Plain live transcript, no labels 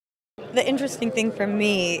The interesting thing for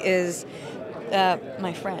me is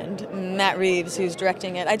my friend, Matt Reeves, who's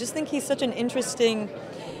directing it. I just think he's such an interesting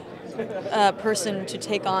person to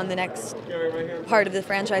take on the next part of the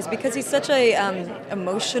franchise because he's such a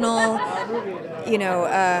emotional,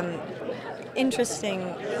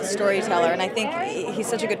 interesting storyteller, and I think he's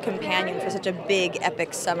such a good companion for such a big,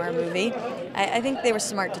 epic summer movie. I think they were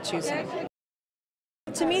smart to choose him.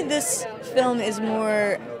 To me, this film is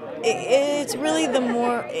more. It's really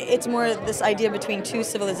it's more this idea between two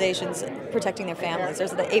civilizations protecting their families.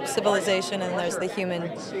 There's the ape civilization and there's the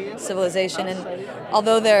human civilization. And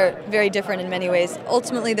although they're very different in many ways,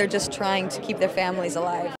 ultimately they're just trying to keep their families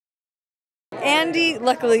alive. Andy,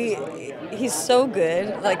 luckily, he's so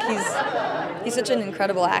good. Like he's such an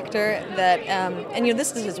incredible actor that, and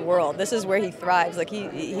this is his world. This is where he thrives. Like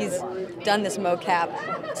he's done this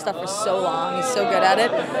mocap stuff for so long. He's so good at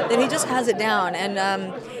it that he just has it down.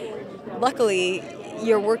 And luckily,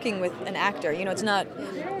 you're working with an actor. It's not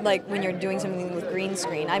like when you're doing something with green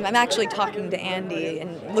screen. I'm actually talking to Andy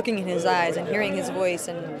and looking in his eyes and hearing his voice,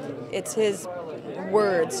 and it's his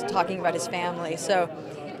words talking about his family. So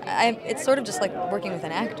it's sort of just like working with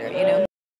an actor,